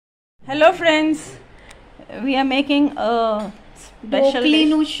Hello friends, we are making a special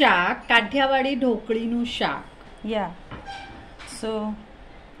ઢોકળીનું શાક, કાઠિયાવાડી ઢોકળીનું શાક. Yeah. So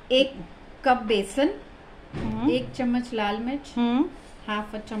 1 cup બેસન, 1 ચમચ લાલ મિર્ચ,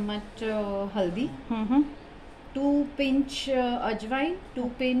 half ચમચ હલ્દી, 2 pinch अजवाइन,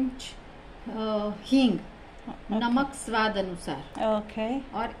 2 pinch हींग, नमक स्वाद अनुसार. ओके.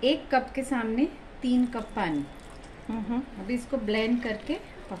 और 1 कप के सामने 3 कप पानी. अभी इसको ब्लेंड करके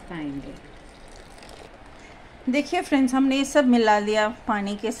पकाएंगे. देखिए फ्रेंड्स, हमने ये सब मिला लिया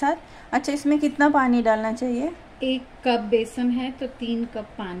पानी के साथ. अच्छा, इसमें कितना पानी डालना चाहिए? 1 कप बेसन है तो 3 कप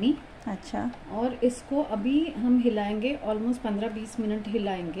पानी. अच्छा. और इसको अभी हम हिलाएंगे, ऑलमोस्ट 15-20 मिनट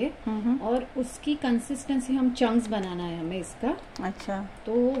हिलाएंगे. और उसकी कंसिस्टेंसी, हम चंक्स बनाना है हमें इसका. अच्छा.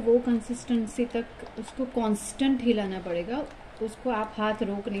 तो वो कंसिस्टेंसी तक उसको कांस्टेंट हिलाना पड़ेगा. उसको आप हाथ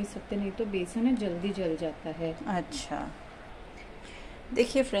रोक नहीं सकते, नहीं तो बेसन है जल्दी जल जाता है. अच्छा.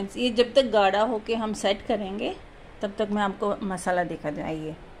 देखिए फ्रेंड्स, ये जब तक गाढ़ा होके हम सेट करेंगे तब तक मैं आपको मसाला दिखा दूँ.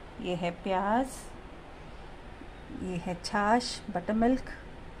 आइए, ये है प्याज, ये है छाछ, बटर मिल्क,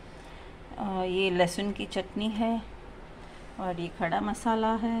 ये लहसुन की चटनी है, और ये खड़ा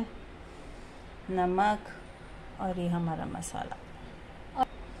मसाला है, नमक, और ये हमारा मसाला.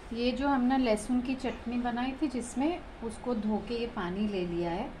 ये जो हमने लहसुन की चटनी बनाई थी जिसमें उसको धो के ये पानी ले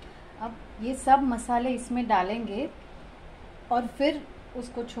लिया है. अब ये सब मसाले इसमें डालेंगे और फिर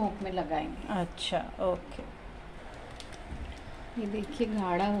उसको छोंक में लगाएंगे. अच्छा. ओके. ये देखिए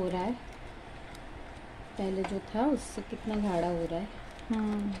गाढ़ा हो रहा है. पहले जो था उससे कितना गाढ़ा हो रहा है.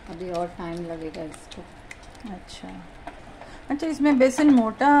 अभी और टाइम लगेगा इसको. अच्छा. अच्छा, इसमें बेसन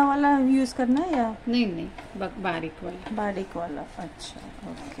मोटा वाला यूज़ करना है या नहीं, बारीक वाला. बारीक वाला. अच्छा.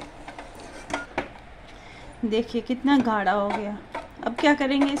 ओके. देखिए कितना गाढ़ा हो गया. अब क्या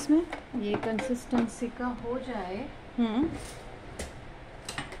करेंगे इसमें? ये कंसिस्टेंसी का हो जाए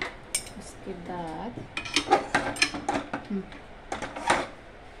उसके बाद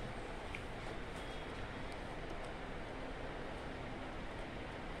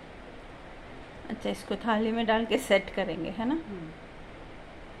अच्छा, इसको थाली में डाल के सेट करेंगे, है ना?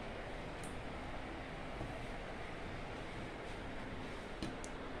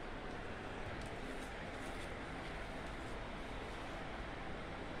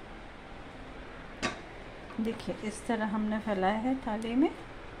 देखिए इस तरह हमने फैलाया है थाली में.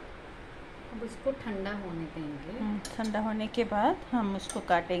 अब उसको ठंडा होने देंगे. ठंडा होने के बाद हम उसको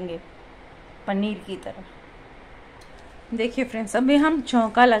काटेंगे पनीर की तरह. देखिए फ्रेंड्स, अभी हम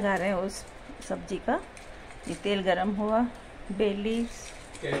चौंका लगा रहे हैं उस सब्जी का. ये तेल गरम हुआ, बे लीव्स,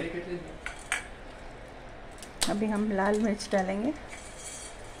 अभी हम लाल मिर्च डालेंगे,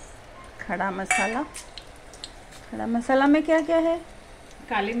 खड़ा मसाला. खड़ा मसाला में क्या क्या है?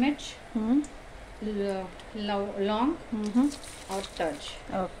 काली मिर्च, लौंग और तज.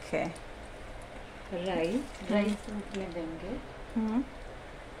 ओके. ड्राई फ्रूट में देंगे.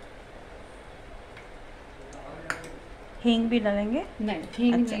 हींग भी डालेंगे? नहीं,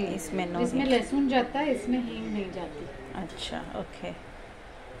 हींग अच्छा, नहीं. इसमें लहसुन जाता है, इसमें हींग नहीं जाती. अच्छा. ओके.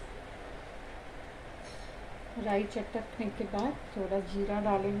 राई चटकने के बाद थोड़ा जीरा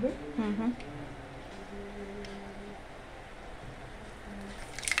डालेंगे.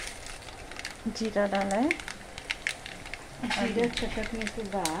 जीरा डाला है. जीरा चटकने के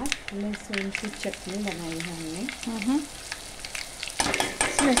बाद लहसुन की चटनी बनाई है हमने.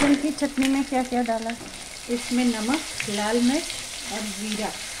 लहसुन की चटनी में क्या क्या डाला? इसमें नमक, लाल मिर्च और जीरा.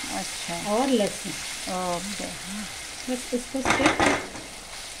 अच्छा. और लहसुन. ओके. बस इसको सिर्फ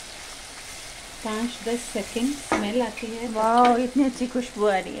 5-10 सेकेंड स्मेल आती है. वाह, इतनी अच्छी खुशबू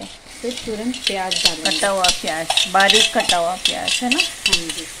आ रही है. फिर तुरंत प्याज डालेंगे. कटा हुआ प्याज, बारीक कटा हुआ प्याज, है ना? हाँ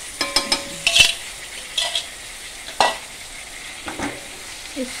जी.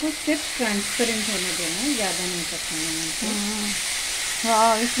 इसको सिर्फ ट्रांसपेरेंट होने देना है, ज़्यादा नहीं पकाना है.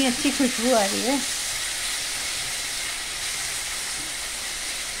 वाह, इतनी अच्छी खुशबू आ रही है.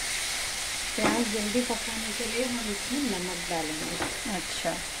 प्याज जल्दी पकाने के लिए हम इसमें नमक डालेंगे.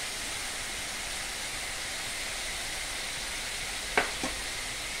 अच्छा.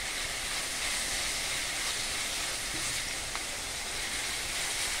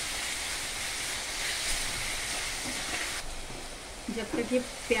 जब तक ये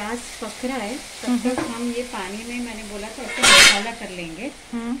प्याज पक रहा है तब तक हम ये पानी में, मैंने बोला था ऐसे मसाला कर लेंगे.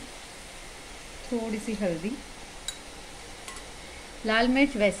 थोड़ी सी हल्दी, लाल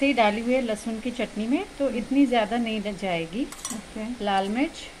मिर्च वैसे ही डाली हुई है लहसुन की चटनी में, तो इतनी ज़्यादा नहीं जाएगी. लाल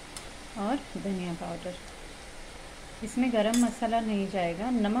मिर्च और धनिया पाउडर. इसमें गरम मसाला नहीं जाएगा.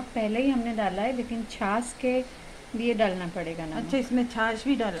 नमक पहले ही हमने डाला है, लेकिन छाछ के लिए डालना पड़ेगा नमक. अच्छा, इसमें छाछ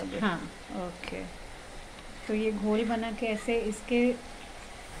भी डालोगे? हाँ. ओके. तो ये घोल बना के ऐसे इसके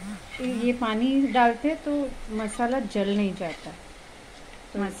ये पानी डालते तो मसाला जल नहीं जाता,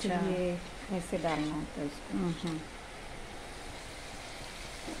 तो इसलिए ऐसे डालना होता है इसको।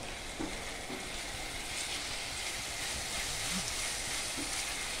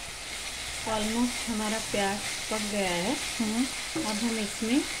 ऑलमोस्ट हमारा प्याज पक गया है। अब हम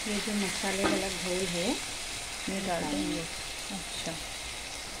इसमें ये जो मसाले वाला घोल है ये डाल देंगे। अच्छा,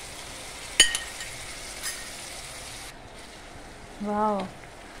 वाह।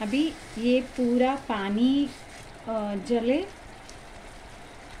 अभी ये पूरा पानी जले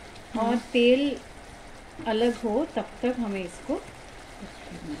और तेल अलग हो तब तक हमें इसको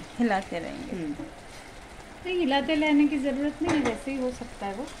हिलाते रहेंगे। नहीं, हिलाते रहने की ज़रूरत नहीं है, वैसे ही हो सकता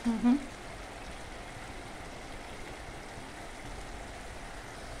है वो।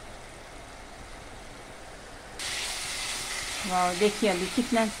 वाह, देखिए अभी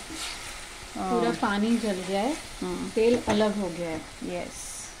कितना पूरा पानी जल गया है, तेल अलग हो गया है। यस।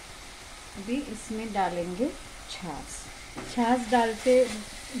 अभी इसमें डालेंगे छाछ। छाछ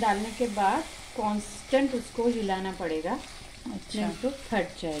डालने के बाद कांस्टेंट उसको हिलाना पड़ेगा। अच्छा, नहीं तो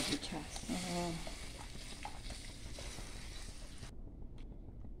फट जाएगी छाछ।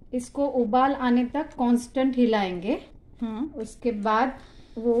 इसको उबाल आने तक कांस्टेंट हिलाएंगे। उसके बाद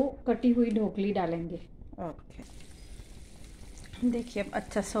वो कटी हुई ढोकली डालेंगे। ओके, देखिए अब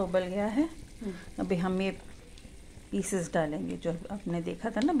अच्छा सा उबल गया है। अभी हम ये पीसेस डालेंगे जो आपने देखा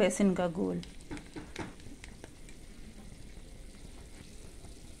था ना, बेसन का गोल।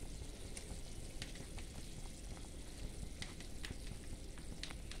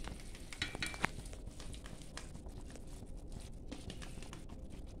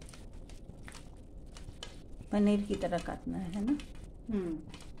 पनीर की तरह काटना है ना?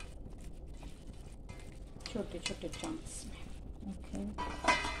 छोटे छोटे चंक्स में। ओके।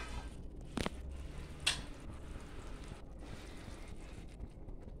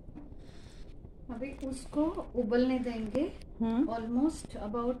 अभी उसको उबलने देंगे ऑलमोस्ट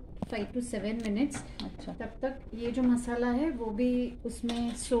अबाउट 5 to 7 मिनट्स। अच्छा, तब तक ये जो मसाला है वो भी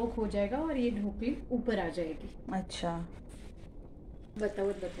उसमें सोक हो जाएगा और ये ढोकली ऊपर आ जाएगी। अच्छा,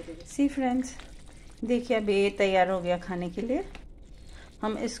 बताओ। सी फ्रेंड्स, देखिए अब ये तैयार हो गया खाने के लिए।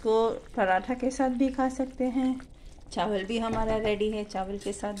 हम इसको पराठा के साथ भी खा सकते हैं, चावल भी हमारा रेडी है, चावल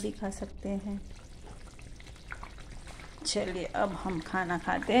के साथ भी खा सकते हैं। चलिए अब हम खाना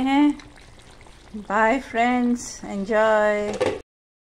खाते हैं। Bye friends, enjoy.